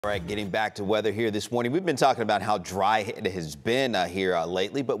All right, getting back to weather here this morning. We've been talking about how dry it has been here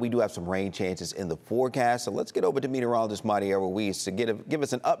lately, but we do have some rain chances in the forecast. So let's get over to meteorologist Maria Ruiz to give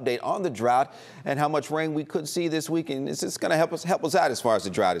us an update on the drought and how much rain we could see this weekend. Is this going to help us out as far as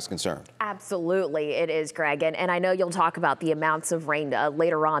the drought is concerned? Absolutely, it is, Greg. And I know you'll talk about the amounts of rain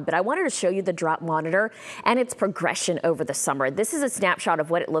later on, but I wanted to show you the drought monitor and its progression over the summer. This is a snapshot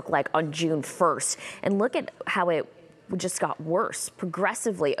of what it looked like on June 1st. And look at how it just got worse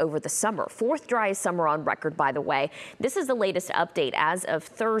progressively over the summer. Fourth driest summer on record, by the way. This is the latest update as of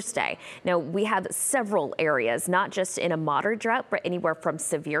Thursday. Now, we have several areas, not just in a moderate drought, but anywhere from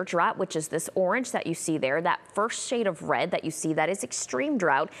severe drought, which is this orange that you see there. That first shade of red that you see, that is extreme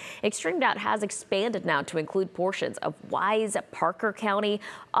drought. Extreme drought has expanded now to include portions of Wise, Parker County,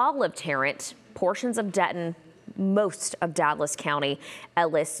 all of Tarrant, portions of Denton, most of Dallas County,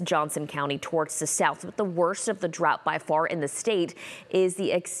 Ellis, Johnson County towards the south. But the worst of the drought by far in the state is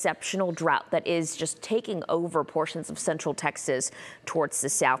the exceptional drought that is just taking over portions of central Texas towards the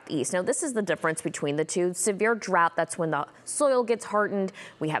southeast. Now, this is the difference between the two. Severe drought, that's when the soil gets hardened.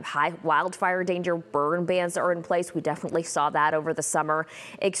 We have high wildfire danger. Burn bans are in place. We definitely saw that over the summer.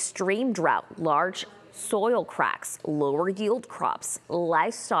 Extreme drought, large soil cracks, lower yield crops,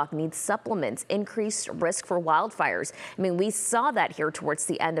 livestock needs supplements, increased risk for wildfires. I mean, we saw that here towards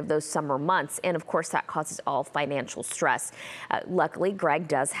the end of those summer months, and of course that causes all financial stress. Luckily, Greg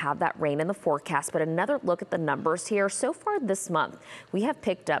does have that rain in the forecast, but another look at the numbers here. So far this month, we have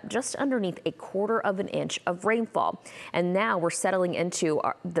picked up just underneath a quarter of an inch of rainfall, and now we're settling into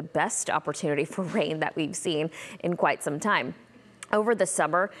the best opportunity for rain that we've seen in quite some time. Over the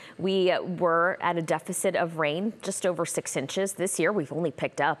summer, we were at a deficit of rain, just over 6 inches. This year, we've only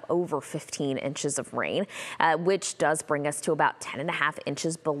picked up over 15 inches of rain, which does bring us to about 10.5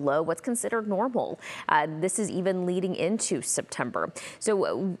 inches below what's considered normal. This is even leading into September.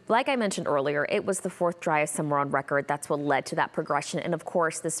 So like I mentioned earlier, it was the fourth driest summer on record. That's what led to that progression. And of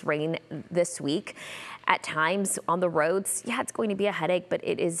course, this rain this week, at times on the roads, yeah, it's going to be a headache, but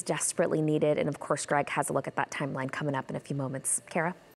it is desperately needed. And of course, Greg has a look at that timeline coming up in a few moments. Kara?